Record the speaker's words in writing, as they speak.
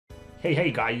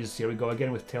Hey guys, here we go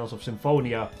again with Tales of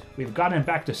Symphonia. We've gotten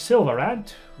back to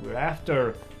Silverant. We're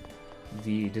after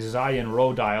the Zion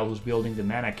Rodyle, who's building the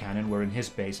mana cannon. We're in his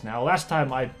base now. Last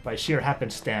time I, by sheer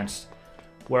happenstance,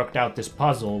 worked out this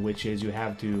puzzle, which is you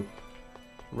have to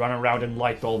run around and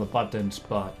light all the buttons,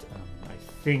 but I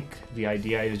think the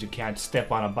idea is you can't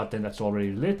step on a button that's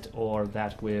already lit, or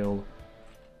that will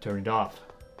turn it off.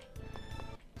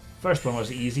 First one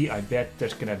was easy. I bet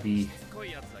there's gonna be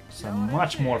some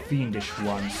much more fiendish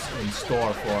ones in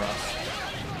store for us.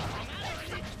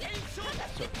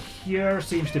 So here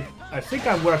seems to... I think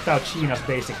I worked out Sheena's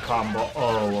basic combo.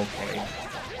 Oh, okay.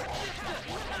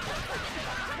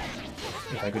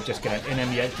 If I could just get an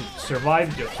enemy to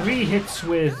survive 3 hits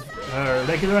with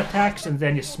regular attacks, and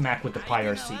then you smack with the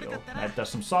Pyre Seal. That does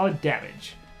some solid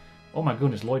damage. Oh my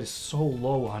goodness, Lloyd is so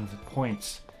low on the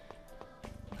points.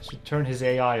 I should turn his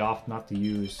AI off, not to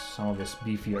use some of his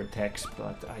beefier techs,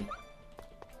 but I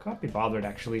can't be bothered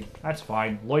actually. That's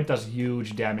fine. Lloyd does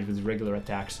huge damage with regular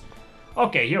attacks.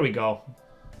 Okay, here we go.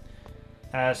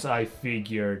 As I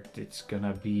figured, it's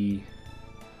gonna be...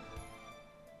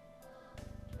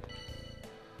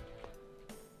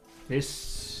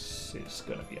 This is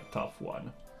gonna be a tough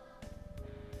one.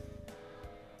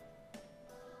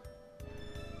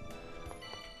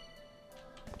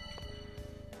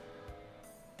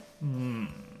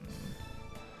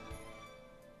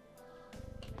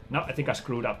 No, I think I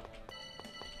screwed up.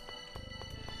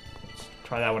 Let's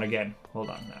try that one again. Hold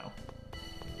on now.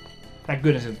 Thank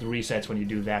goodness it resets when you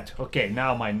do that. Okay,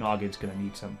 now my noggin's gonna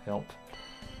need some help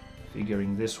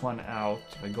figuring this one out.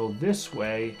 If I go this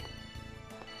way,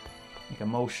 make a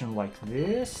motion like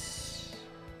this.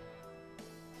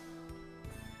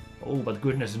 Oh, but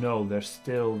goodness no, there's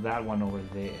still that one over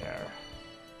there.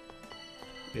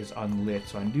 Is unlit,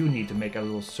 so I do need to make a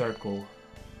little circle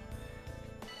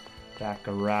back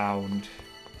around.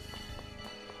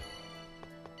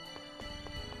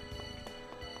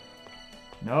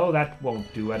 No, that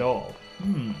won't do at all.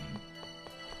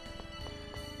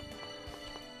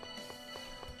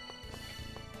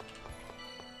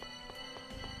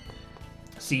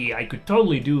 See, I could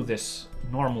totally do this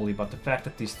normally, but the fact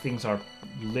that these things are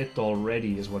lit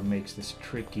already is what makes this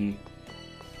tricky.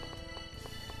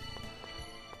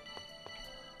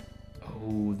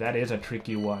 Oh, that is a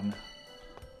tricky one.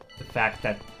 The fact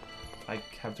that I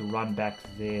have to run back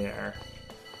there.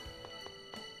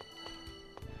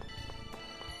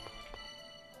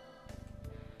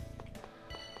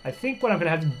 I think what I'm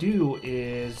gonna have to do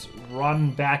is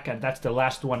run back, and that's the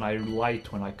last one I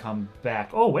light when I come back.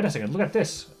 Oh, wait a second, look at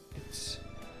this. It's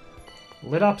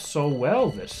lit up so well,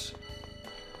 this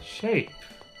shape.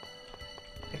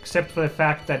 Except for the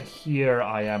fact that here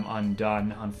I am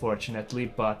undone, unfortunately,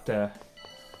 but...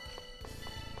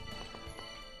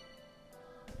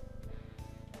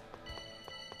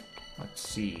 let's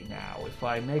see now. If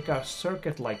I make a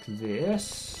circuit like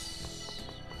this...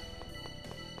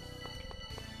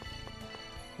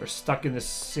 We're stuck in the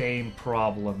same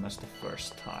problem as the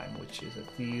first time, which is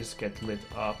that these get lit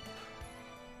up.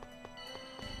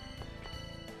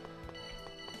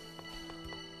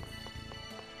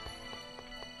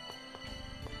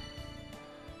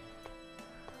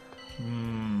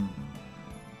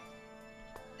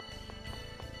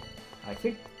 I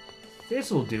think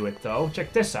this will do it, though.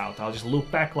 Check this out. I'll just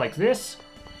loop back like this.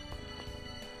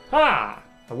 Ha!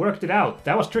 I worked it out.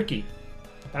 That was tricky.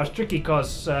 That was tricky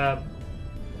because, as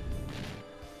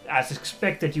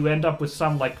expected, you end up with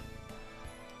some, like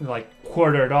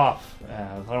quartered off.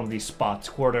 Some of these spots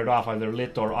quartered off, either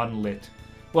lit or unlit.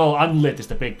 Well, unlit is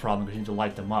the big problem because you need to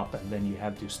light them up, and then you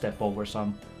have to step over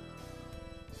some.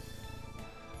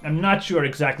 I'm not sure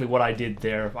exactly what I did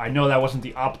there. I know that wasn't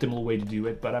the optimal way to do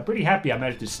it, but I'm pretty happy I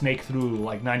managed to snake through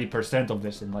like 90% of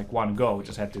this in like one go.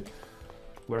 Just had to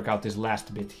work out this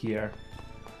last bit here.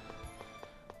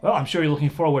 Well, I'm sure you're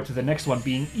looking forward to the next one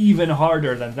being even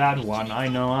harder than that one. I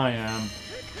know I am.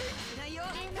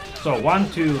 So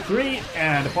 1, 2, 3,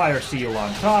 and a Fire Seal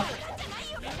on top.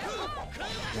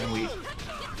 Then we...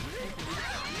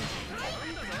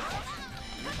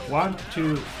 1,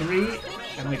 2, 3...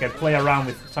 And we can play around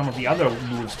with some of the other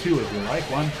moves too, if you like.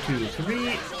 1, 2,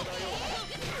 3.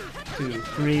 2,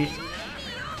 3.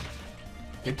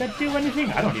 Did that do anything?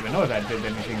 I don't even know if that did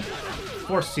anything.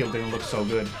 Force Seal didn't look so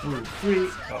good. 2, 3.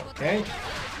 Okay.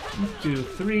 1, 2,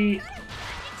 3. It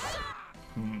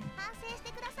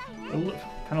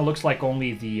kind of looks like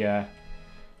only the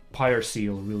Pyre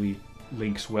Seal really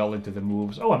links well into the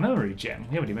moves. Oh, a memory gem.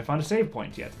 We haven't even found a save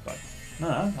point yet, but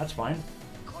that's fine.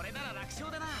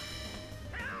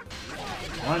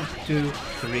 1, 2,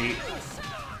 3.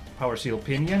 Power Seal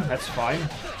Pinion, that's fine.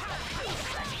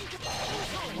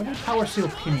 What did Power Seal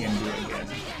Pinion do again?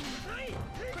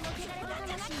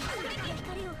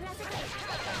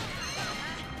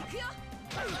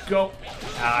 Go!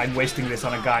 I'm wasting this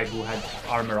on a guy who had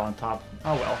armor on top.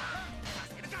 Oh well.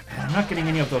 I'm not getting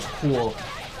any of those cool...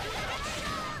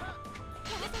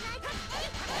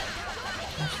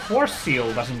 Force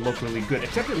Seal doesn't look really good,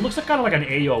 except it looks kind of like an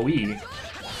AoE.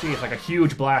 See, it's like a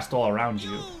huge blast all around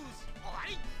you.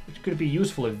 Which could be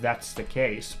useful if that's the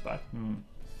case, but...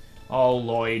 Oh,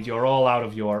 Lloyd, you're all out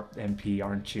of your MP,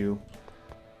 aren't you?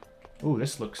 Ooh,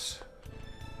 this looks...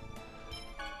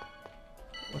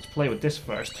 Let's play with this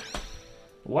first.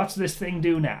 What's this thing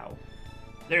do now?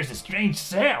 There's a strange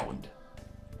sound!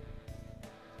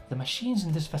 The machines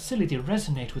in this facility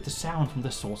resonate with the sound from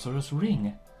the Sorcerer's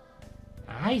Ring.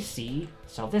 I see.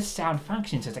 So this sound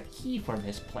functions as a key for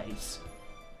this place.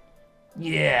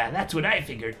 Yeah, that's what I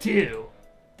figured too.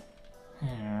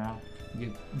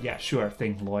 Yeah, sure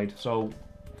thing, Lloyd. So,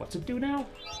 what's it do now?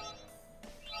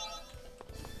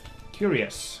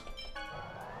 Curious.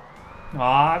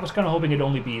 I was kind of hoping it'd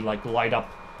only be like light up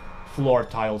floor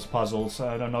tiles puzzles.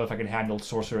 I don't know if I can handle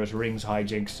Sorcerer's Rings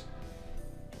hijinks.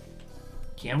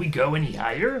 Can we go any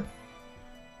higher?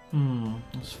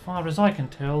 As far as I can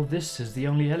tell, this is the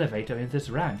only elevator in this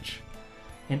ranch.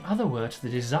 In other words, the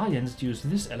Desians use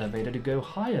this elevator to go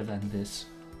higher than this.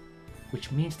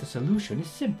 Which means the solution is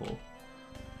simple.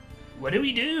 What do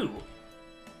we do?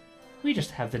 We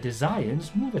just have the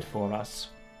Desians move it for us.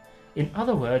 In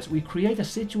other words, we create a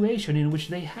situation in which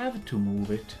they have to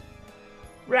move it.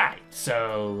 Right,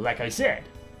 so, like I said,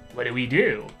 what do we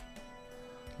do?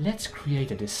 Let's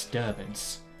create a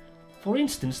disturbance. For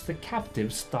instance, the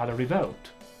captives start a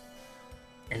revolt.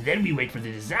 And then we wait for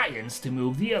the Desians to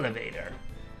move the elevator.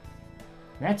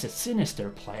 That's a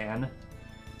sinister plan.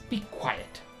 Be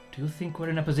quiet. Do you think we're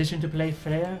in a position to play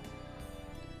fair?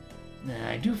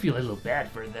 I do feel a little bad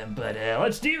for them, but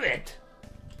let's do it!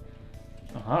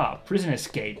 Aha, prison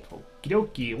escape. Okie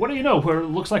dokie. What do you know?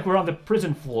 Looks like we're on the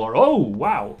prison floor. Oh,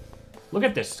 wow. Look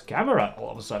at this camera all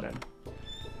of a sudden.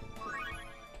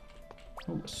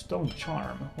 Oh, a stone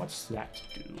charm. What's that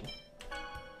do?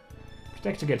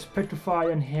 Protects against petrify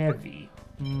and heavy.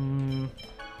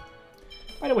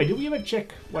 By the way, did we ever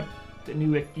check what the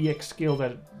new EX skill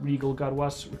that Regal got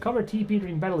was? Recover TP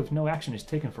during battle if no action is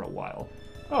taken for a while.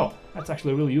 Oh, that's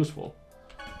actually really useful.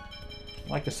 I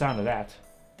like the sound of that.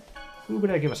 Who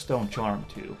would I give a stone charm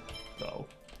to, though?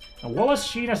 Now, Wallace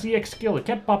Sheena's EX skill, it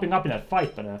kept popping up in that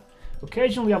fight, but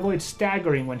occasionally avoids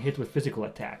staggering when hit with physical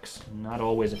attacks. Not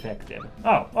always effective.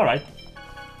 Oh, alright.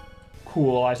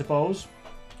 Cool, I suppose.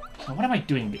 Now, what am I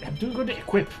doing? I'm doing good to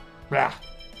equip. Blah.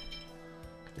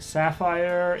 The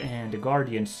Sapphire and the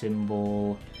Guardian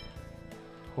symbol.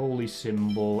 Holy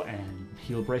symbol and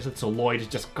heal bracelet. So Lloyd is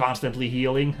just constantly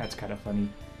healing. That's kind of funny.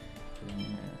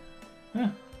 Huh.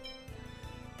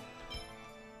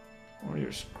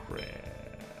 Warrior's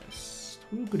Crest.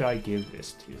 Who could I give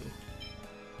this to?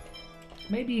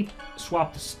 Maybe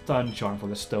swap the stun charm for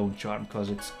the stone charm, because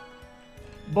it's...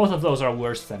 Both of those are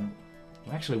worse than...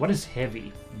 Actually, what is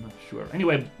heavy? I'm not sure.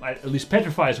 Anyway, at least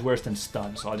petrify is worse than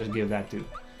stun, so I'll just give that to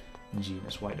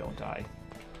Genus. Why don't I?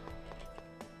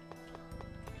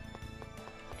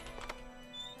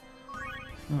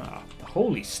 Ah,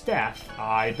 holy staff.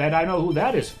 I bet I know who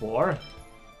that is for.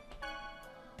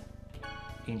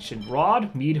 Ancient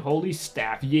Rod, Mead Holy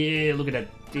Staff. Yeah, look at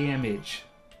that damage.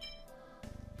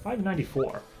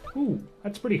 594. Ooh,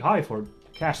 that's pretty high for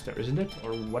caster, isn't it?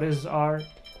 Or what is our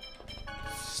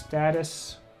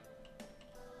status?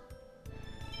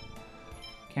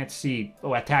 Can't see.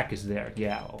 Oh, attack is there.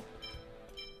 Yeah.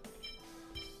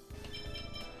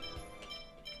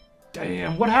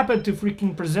 Damn, what happened to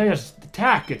freaking Prezea's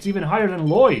attack? It's even higher than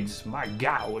Lloyd's. My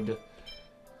god.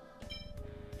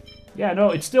 Yeah, no,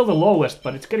 it's still the lowest,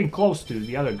 but it's getting close to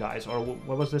the other guys. Or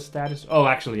what was this status? Oh,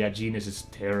 actually, yeah, Genus is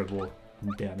terrible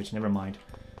damage. Never mind.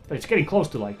 But it's getting close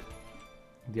to, like,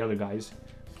 the other guys.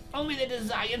 Only the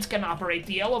Desians can operate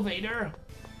the elevator.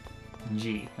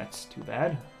 Gee, that's too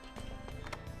bad.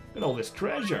 Look at all this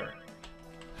treasure.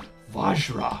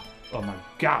 Vajra. Oh my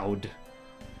god.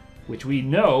 Which we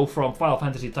know from Final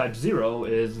Fantasy Type 0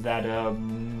 is that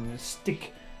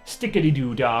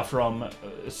stickity-doo-dah from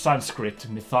Sanskrit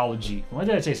mythology. Why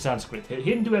did I say Sanskrit?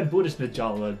 Hindu and Buddhist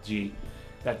mythology.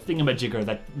 That thingamajigger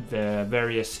that the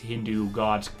various Hindu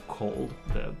gods called.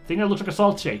 The thing that looks like a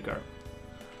salt shaker.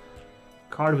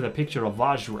 Card with a picture of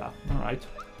Vajra. Alright.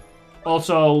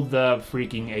 Also, the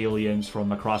freaking aliens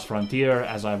from Across Frontier,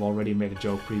 as I've already made a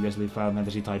joke previously, Final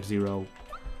Fantasy Type 0.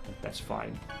 That's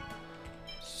fine.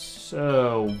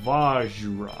 So,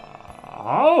 Vajra.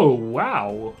 Oh,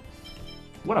 wow.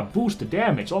 What a boost to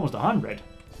damage. Almost 100.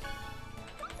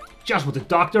 just what the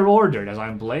doctor ordered, as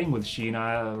I'm playing with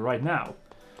Sheena right now.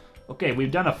 Okay,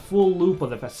 we've done a full loop of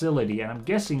the facility, and I'm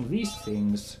guessing these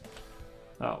things...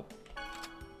 Oh.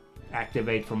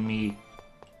 Activate from me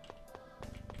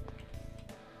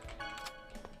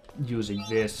using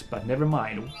this, but never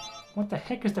mind. What the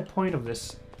heck is the point of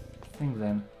this thing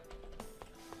then?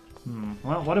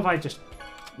 Well, what if I just...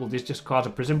 Will this just cause a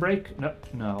prison break? No.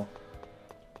 No.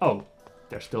 Oh,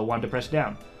 there's still one to press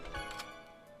down.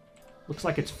 Looks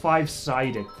like it's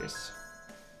 5-sided, this.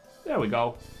 There we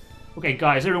go. Okay,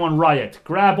 guys, everyone riot.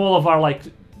 Grab all of our, like,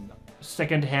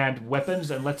 second-hand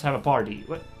weapons and let's have a party.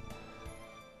 What?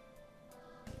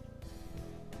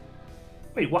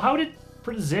 Wait, well, how did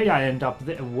Prince Zaya end up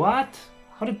there? What?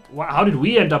 How did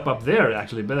we end up there,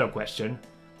 actually? Better question.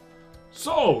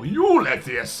 So, you let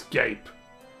the escape.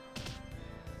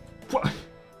 What?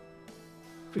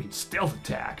 Freaking stealth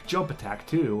attack, jump attack,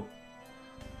 too.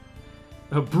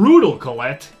 Brutal,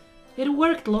 Colette. It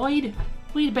worked, Lloyd.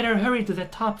 We'd better hurry to the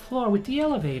top floor with the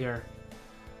elevator.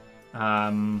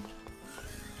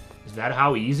 Is that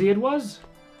how easy it was?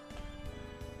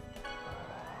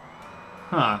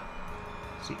 Huh.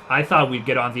 See, I thought we'd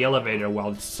get on the elevator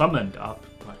while it's summoned up,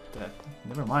 but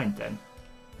never mind then.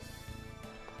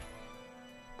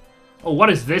 Oh, what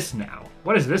is this now?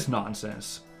 What is this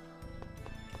nonsense?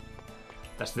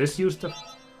 Does this use the...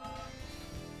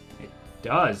 It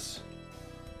does.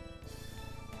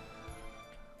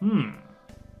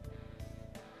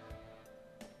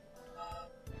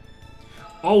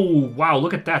 Oh, wow,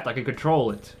 look at that. I can control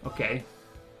it. Okay.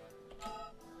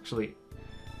 Actually...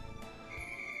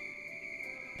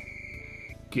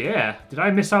 Yeah. Did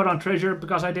I miss out on treasure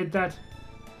because I did that?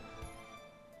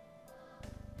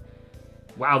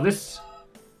 Wow, this...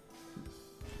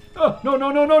 Oh, no,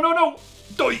 no, no, no, no, no!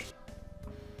 Doi!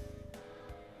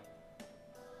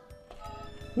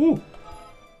 Woo!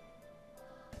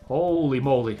 Holy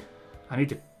moly. I need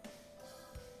to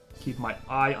keep my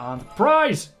eye on the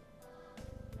prize!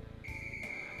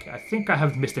 Okay, I think I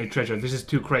have missed any treasure. This is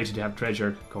too crazy to have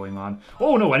treasure going on.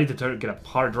 Oh no, I need to get a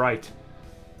hard right.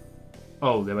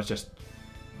 Oh, there was just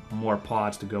more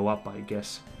pods to go up, I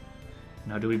guess.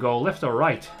 Now, do we go left or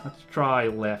right? Let's try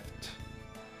left.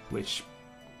 Which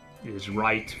is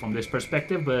right from this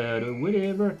perspective, but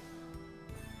whatever.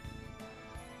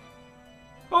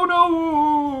 Oh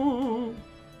no!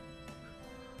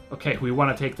 Okay, we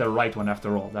want to take the right one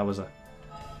after all. That was a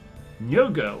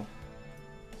no-go.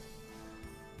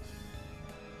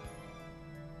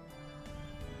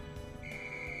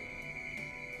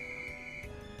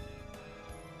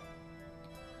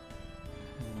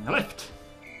 Left.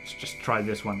 Let's just try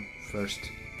this one first.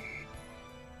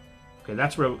 Okay,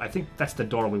 that's where I think that's the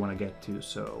door we want to get to.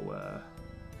 So,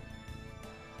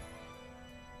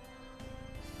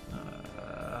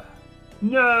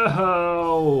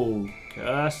 no,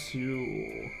 curse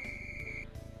you.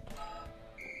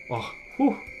 Oh,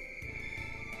 whew.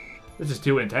 This is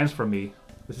too intense for me.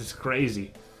 This is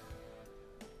crazy.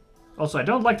 Also, I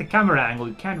don't like the camera angle.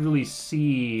 You can't really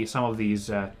see some of these.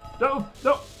 No, no.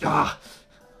 Ah.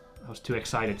 I was too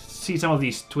excited to see some of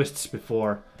these twists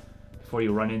before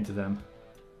you run into them.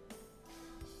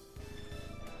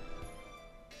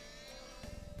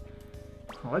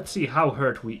 Let's see how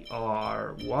hurt we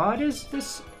are. What is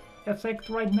this effect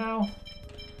right now?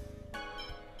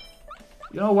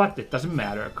 You know what? It doesn't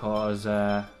matter, cause we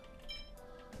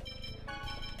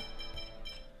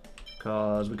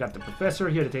got the professor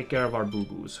here to take care of our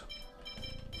boo-boos.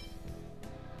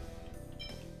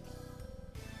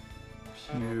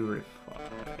 Purify.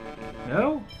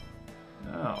 No?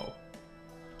 No.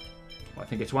 Well, I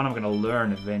think it's one I'm gonna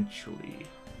learn eventually.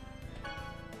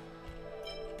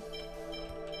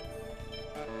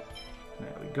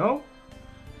 There we go.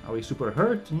 Are we super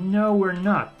hurt? No, we're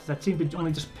not. That seemed to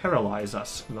only just paralyze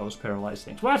us, those paralyzed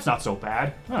things. Well, that's not so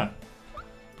bad. Huh.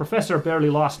 Professor barely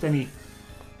lost any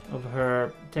of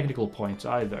her technical points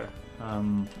either.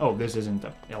 Oh, this isn't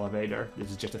an elevator.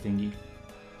 This is just a thingy.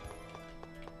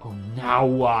 Oh, now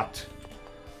what?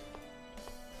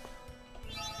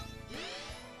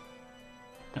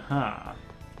 Aha.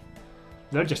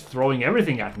 They're just throwing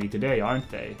everything at me today, aren't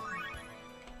they?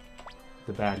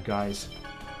 The bad guys.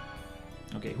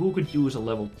 Okay, who could use a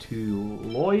level 2?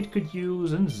 Lloyd could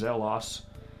use, and Zelos.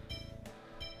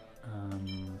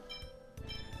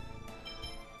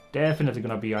 Definitely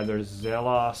gonna be either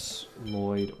Zelos,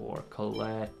 Lloyd, or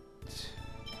Colette.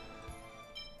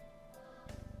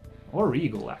 Or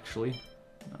Regal, actually.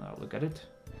 Look at it.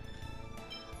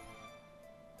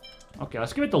 Okay,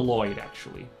 let's give it to Lloyd,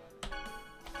 actually.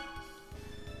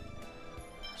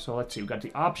 So let's see, we've got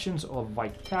the options of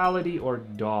Vitality or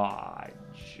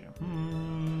Dodge.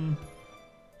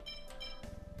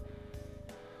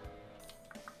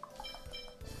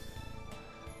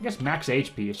 I guess max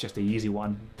HP is just the easy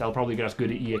one. That'll probably get us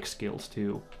good EX skills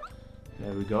too.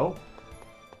 There we go.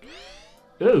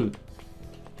 Ooh.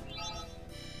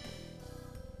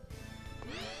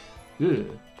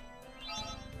 Ugh.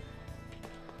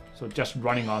 So just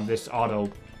running on this auto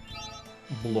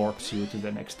blorps you to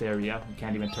the next area. You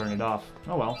can't even turn it off.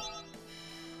 Oh well.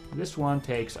 This one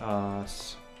takes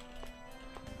us...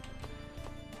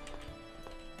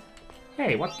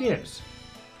 Hey, what gives?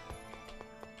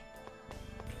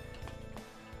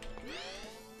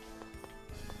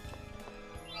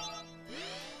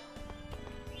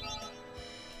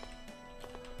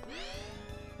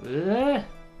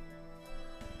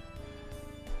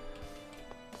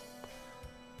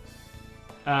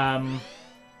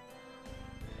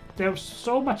 There's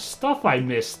so much stuff I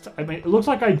missed. I mean, it looks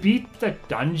like I beat the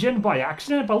dungeon by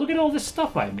accident, but look at all this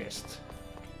stuff I missed.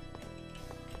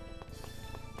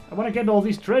 I want to get all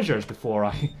these treasures before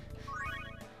I...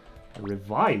 A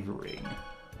revive ring.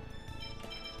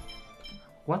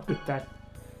 What would that...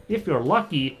 If you're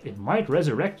lucky, it might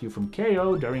resurrect you from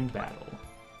KO during battle.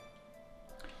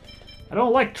 I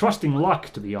don't like trusting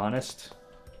luck, to be honest.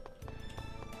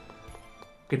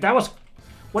 Okay, that was...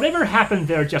 Whatever happened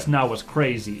there just now was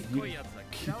crazy.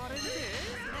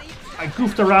 I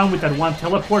goofed around with that one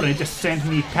teleport and it just sent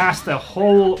me past the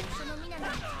whole...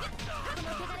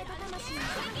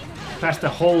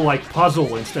 like,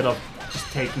 puzzle instead of just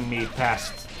taking me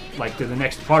past, like, to the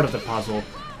next part of the puzzle.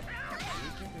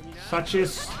 Such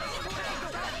is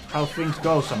how things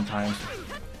go sometimes.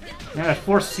 Yeah, that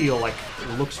force seal, like,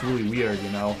 it looks really weird, you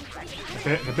know.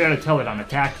 I can barely tell that I'm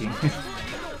attacking.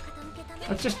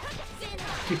 Let's just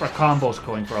keep our combos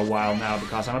going for a while now,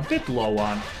 because I'm a bit low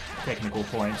on technical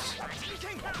points.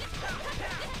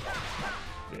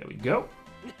 There we go.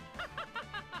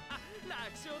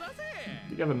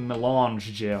 We have a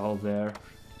melange gel there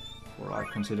for our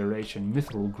consideration.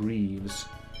 Mithril Greaves.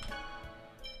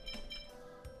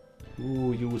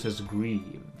 Who uses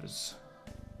Greaves?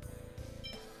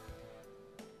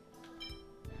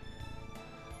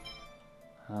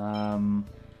 No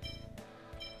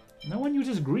one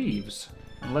uses Greaves,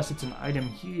 unless it's an item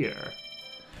here.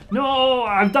 No,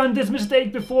 I've done this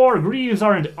mistake before! Greaves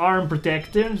aren't arm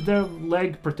protectors, they're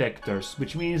leg protectors,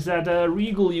 which means that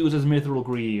Regal uses Mithril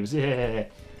Greaves. Yeah.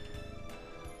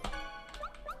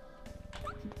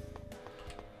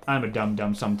 I'm a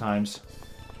dum-dum sometimes.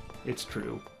 It's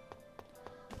true.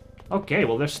 Okay,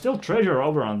 well there's still treasure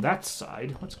over on that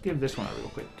side. Let's give this one a real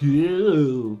quick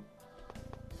go.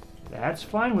 That's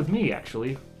fine with me,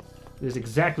 actually. This is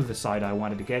exactly the side I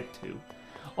wanted to get to.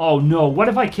 Oh no, what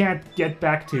if I can't get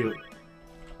back to...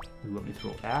 Ooh, let me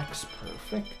throw axe,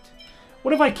 perfect.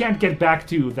 What if I can't get back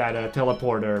to that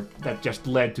teleporter that just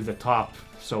led to the top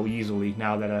so easily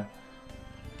now that...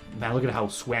 Man, look at how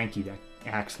swanky that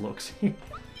axe looks.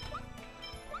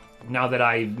 Now that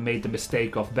I made the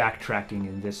mistake of backtracking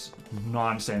in this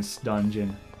nonsense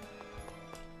dungeon.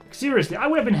 Seriously, I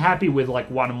would have been happy with like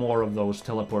one more of those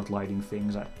teleport lighting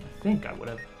things. I think I would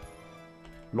have.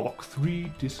 Lock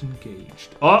 3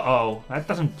 disengaged. Uh-oh, that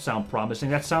doesn't sound promising.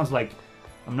 That sounds like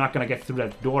I'm not gonna get through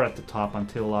that door at the top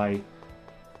until I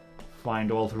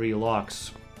find all 3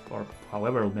 locks. Or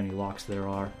however many locks there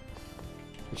are.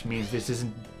 Which means this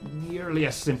isn't nearly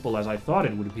as simple as I thought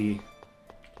it would be.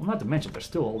 Well, not to mention, there's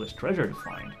still all this treasure to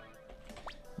find.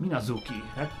 Minazuki.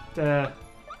 That,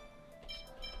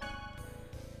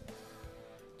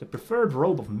 the preferred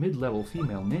robe of mid-level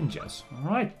female ninjas.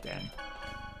 Alright then.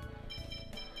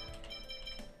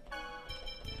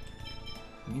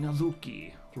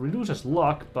 Minazuki. Reduces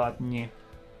luck, but yeah,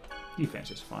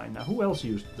 defense is fine. Now, who else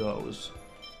used those?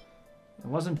 It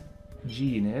wasn't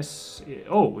Genius.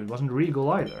 Oh, it wasn't Regal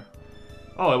either.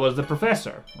 Oh, it was the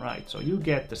Professor. Right, so you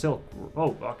get the silk...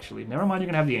 Oh, actually, never mind, you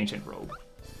can have the ancient robe.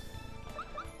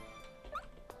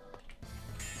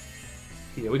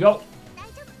 Here we go.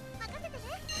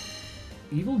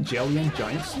 Evil Jelly and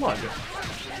Giant Slug.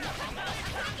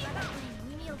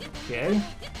 Okay.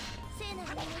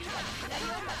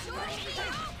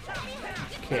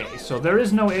 Okay, so there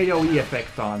is no AoE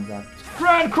effect on that.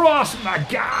 Grand Cross! My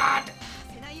god!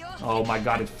 Oh my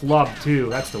god, it flubbed too.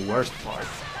 That's the worst part.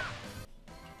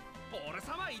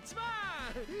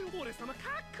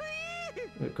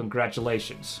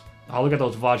 Congratulations. Oh, look at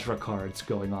those Vajra cards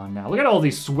going on now. Look at all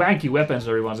these swanky weapons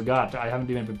everyone's got. I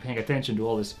haven't even been paying attention to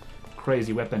all this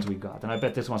crazy weapons we got. And I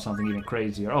bet this one's something even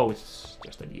crazier. Oh, it's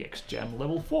just an EX gem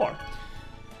level 4.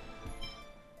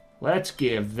 Let's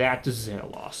give that to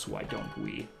Zelos, why don't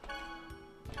we?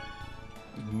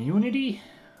 Immunity.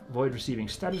 Avoid receiving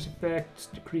status effects.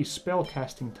 Decrease spell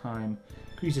casting time.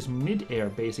 Increases mid-air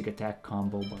basic attack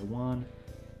combo by 1.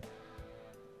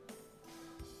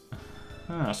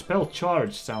 Spell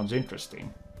charge sounds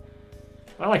interesting.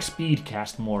 I like speed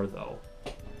cast more though.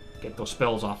 Get those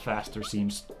spells off faster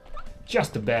seems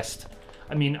just the best.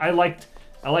 I mean, I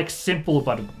like simple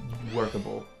but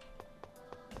workable.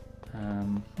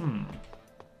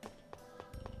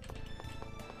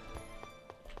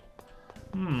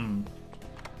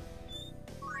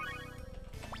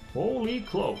 Holy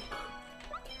cloak.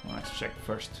 Let's check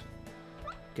first.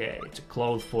 Okay, it's a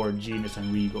cloth for Genius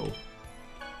and Regal.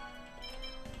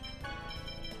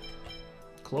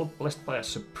 Cloak blessed by a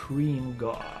supreme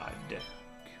god.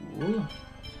 Cool.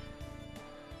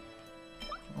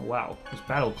 Oh, wow, this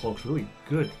battle cloak's really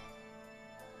good.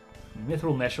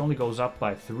 Mithril Mesh only goes up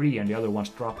by 3 and the other ones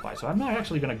drop by, so I'm not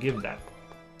actually gonna give that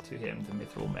to him, the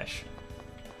Mithril Mesh.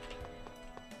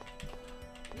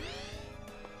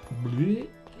 Bleh.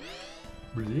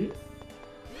 Bleh.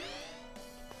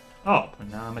 Oh, and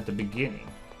now I'm at the beginning.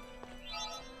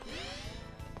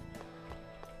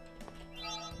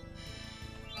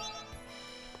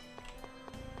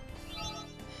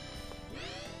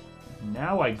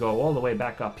 Now I go all the way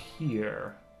back up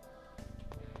here.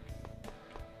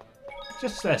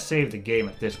 Just save the game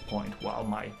at this point while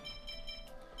my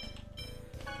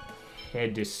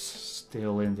head is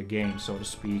still in the game, so to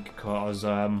speak, cause,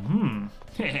 I'm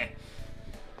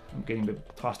getting a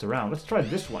bit tossed around. Let's try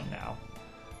this one now.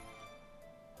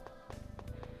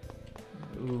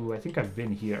 Ooh, I think I've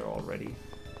been here already.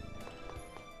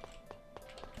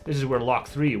 This is where Lock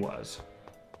 3 was.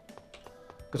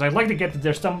 Because I'd like to get...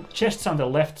 There's some chests on the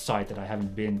left side that I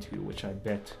haven't been to, which I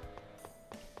bet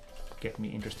get me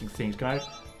interesting things. Can I...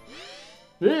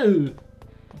 Ooh!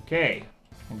 Okay.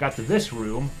 I got to this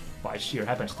room by sheer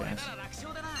happenstance.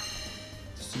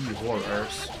 Sea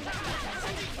horrors.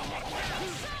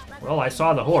 Well, I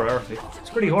saw the horror. It's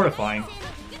pretty horrifying.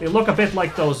 They look a bit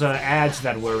like those ads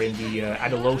that were in the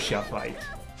Adalosia fight.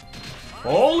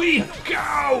 Holy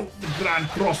cow! The Grand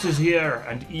Cross is here,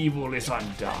 and evil is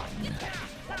undone.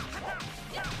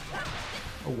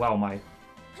 Oh wow, my...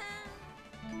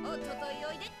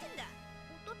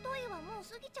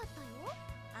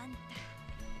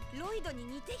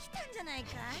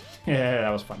 Yeah, that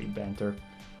was funny banter.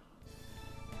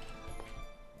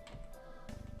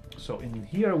 So in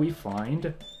here we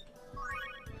find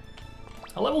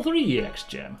a level 3 EX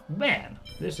gem. Man,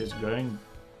 this is going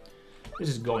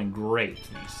great,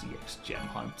 these EX gem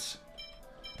hunts.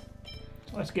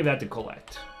 So let's give that to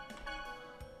Colette.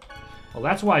 Well,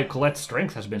 that's why Colette's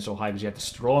strength has been so high, because you had the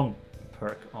strong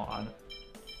perk on.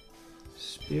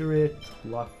 Spirit,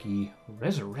 Lucky,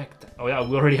 Resurrect. Oh yeah,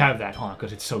 we already have that, huh?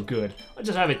 Because it's so good. Let's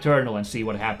just have Eternal and see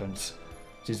what happens.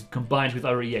 Since it combines with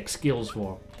other EX skills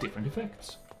for different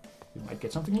effects. We might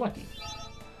get something lucky.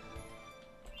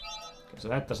 Okay, so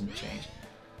that doesn't change.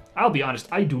 I'll be honest,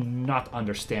 I do not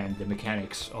understand the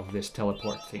mechanics of this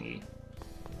teleport thingy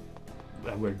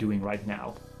that we're doing right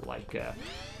now. Like,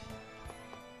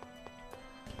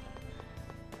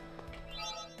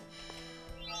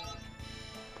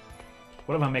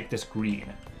 what if I make this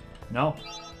green? No?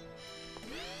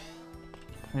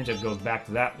 And it just goes back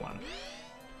to that one.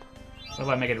 What if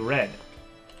I make it red?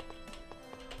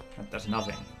 That does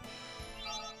nothing.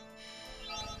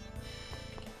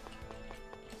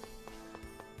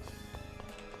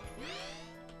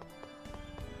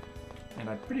 And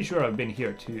I'm pretty sure I've been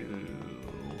here too.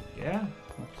 Yeah?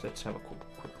 Let's have a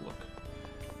quick look.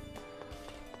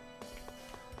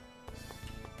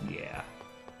 Yeah.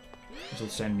 This will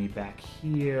send me back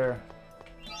here.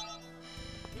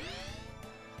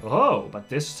 Oh, but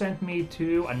this sent me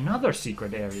to another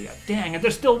secret area. Dang, and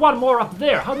there's still one more up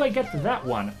there. How do I get to that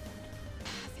one?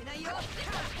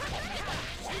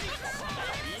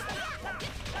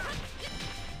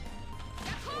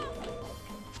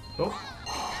 Oh.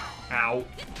 Ow.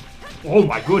 Oh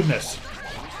my goodness.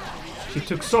 She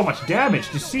took so much damage.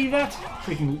 Did you see that?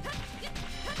 Freaking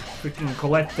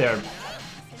Colette there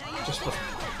just was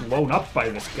blown up by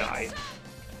this guy.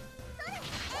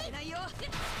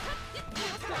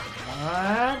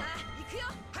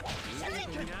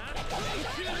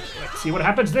 Let's see what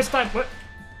happens this time. What?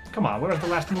 Come on, where's the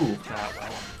last move? Ah,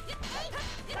 well.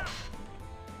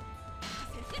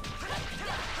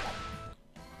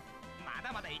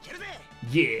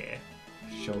 Yeah.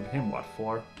 Showed him what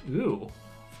for. Ooh.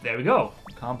 There we go.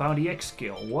 Compound EX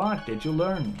skill. What did you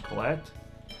learn, Colette?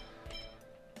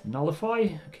 Nullify?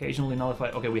 Occasionally nullify.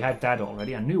 Okay, we had that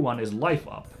already. A new one is Life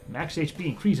Up. Max HP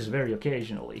increases very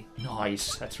occasionally.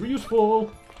 Nice. That's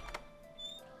useful.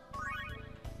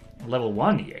 Level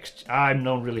 1 EX. I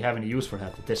don't really have any use for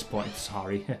that at this point.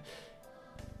 Sorry.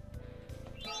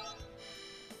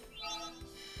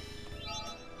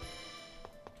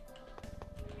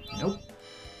 Nope.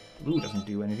 Blue doesn't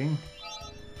do anything.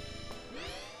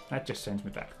 That just sends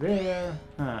me back there.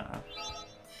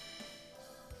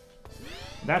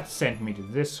 That sent me to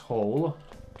this hole.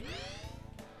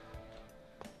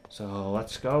 So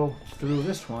let's go through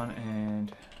this one,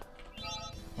 and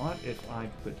what if I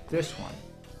put this one?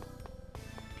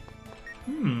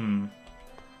 I'm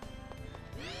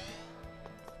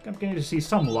getting to see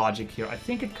some logic here. I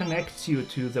think it connects you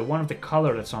to the one of the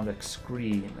color that's on the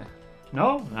screen.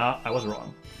 No? No, I was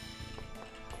wrong.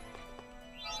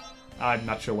 I'm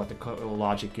not sure what the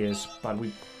logic is, but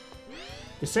we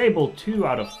disabled 2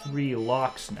 out of 3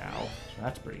 locks now, so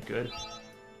that's pretty good.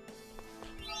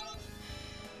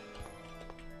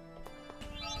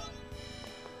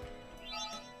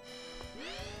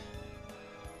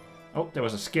 Oh, there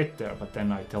was a skit there, but then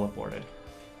I teleported.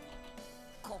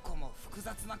 ここも複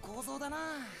雑な構造だな。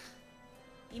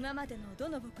今までのど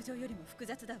の牧場よりも複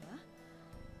雑だわ。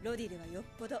ロディではよっ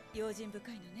ぽど用心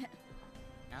深いのね。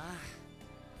ああ、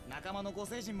仲間のご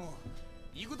聖人も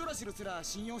イグドラシルすら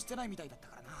信用してないみたいだった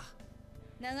からな。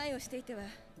長居をしていては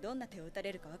どんな手を打た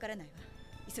れるかわからないわ。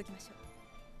急ぎましょ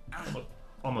う。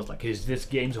Almost like, is this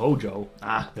game's Hojo?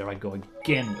 Ah, there I go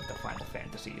again with the Final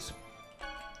Fantasies.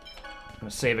 I'm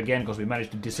gonna save again because we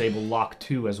managed to disable lock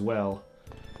 2 as well.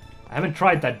 I haven't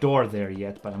tried that door there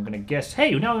yet, but I'm gonna guess... Hey,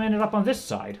 you now ended up on this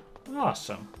side.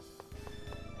 Awesome.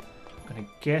 I'm gonna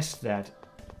guess that...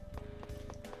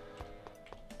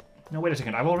 No, wait a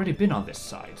second. I've already been on this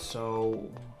side, so...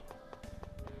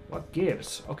 What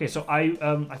gives? Okay, so I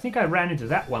think I ran into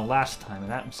that one last time,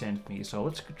 and that sent me. So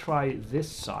let's try this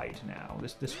side now.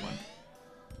 This one.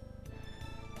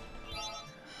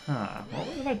 Huh. Well,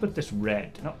 what if I put this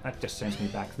red? No, that just sends me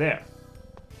back there.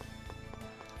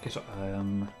 Okay, so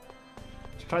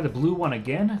let's try the blue one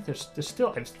again. There's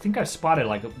still... I think I spotted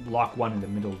like a lock 1 in the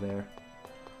middle there.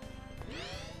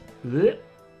 Blech.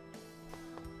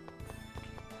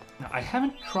 Now, I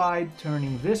haven't tried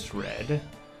turning this red.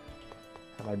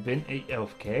 Have I been...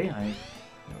 Okay,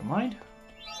 never mind.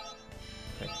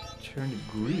 If I turn it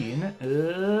green...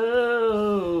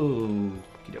 Oh!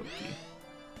 Okie-dokie.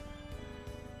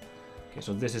 Okay,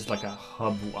 so this is like a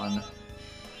hub one.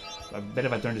 I bet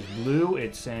if I turn this blue,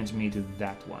 it sends me to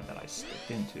that one that I stepped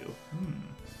into.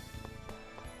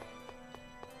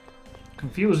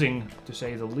 Confusing, to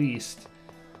say the least.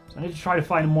 So I need to try to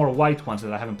find more white ones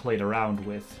that I haven't played around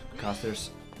with. Because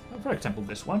there's, for example,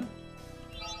 this one.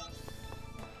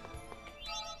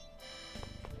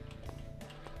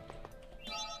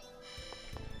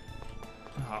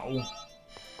 Oh.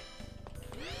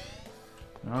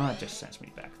 Oh, it just sends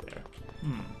me back there.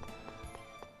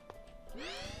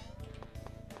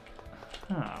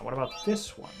 What about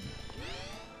this one?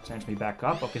 Sends me back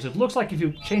up. Okay, so it looks like if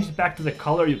you change it back to the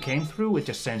color you came through, it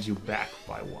just sends you back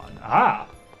by 1. Ah!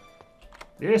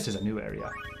 This is a new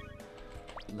area.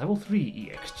 Level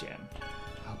 3 EX gem.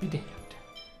 I'll be damned.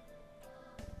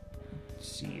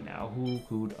 Let's see now, who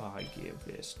could I give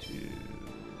this to?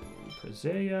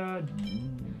 Presea.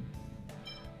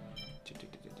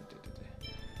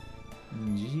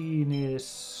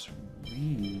 Genius.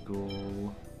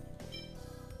 Regal.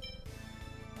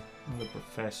 The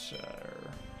Professor.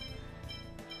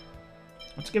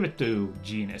 Let's give it to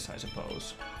Genius, I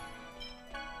suppose.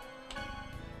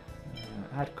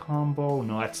 Add combo.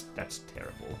 No, that's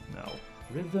terrible. No.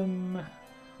 Rhythm.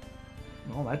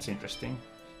 Oh, that's interesting.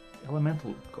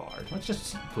 Elemental Guard. Let's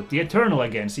just put the Eternal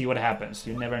again, see what happens.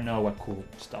 You never know what cool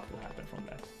stuff will happen from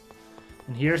that.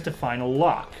 And here's the final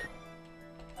lock.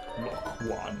 Lock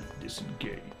 1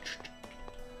 disengaged.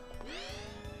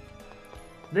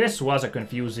 This was a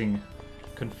confusing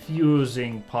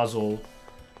puzzle.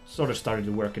 Sort of started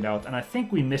to work it out, and I think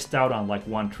we missed out on like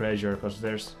one treasure because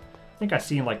there's... I think I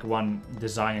seen like one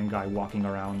design guy walking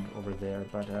around over there,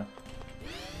 but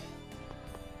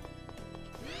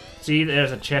see,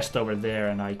 there's a chest over there,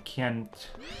 and I can't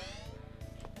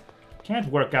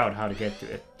work out how to get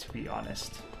to it, to be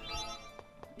honest.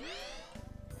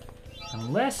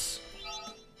 Unless...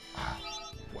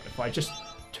 What if I just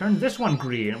turn this one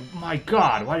green? My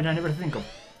god, why did I never think of...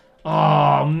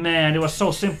 Oh man, it was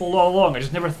so simple all along. I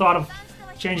just never thought of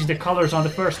changing the colors on the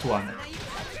first one.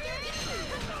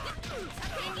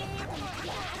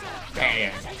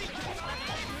 Bam!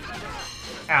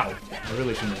 Ow! I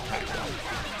really shouldn't have attacked that.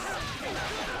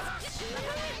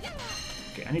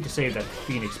 Okay, I need to save that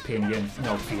Phoenix Pinion.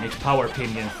 No, Phoenix Power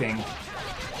Pinion thing.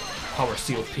 Power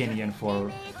Seal Pinion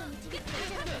for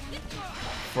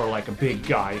like a big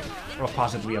guy. Or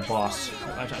possibly a boss.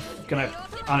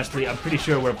 Honestly, I'm pretty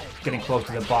sure we're getting close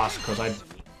to the boss because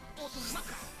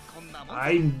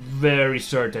I'm very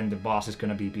certain the boss is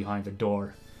gonna be behind the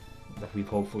door that we've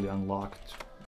hopefully unlocked.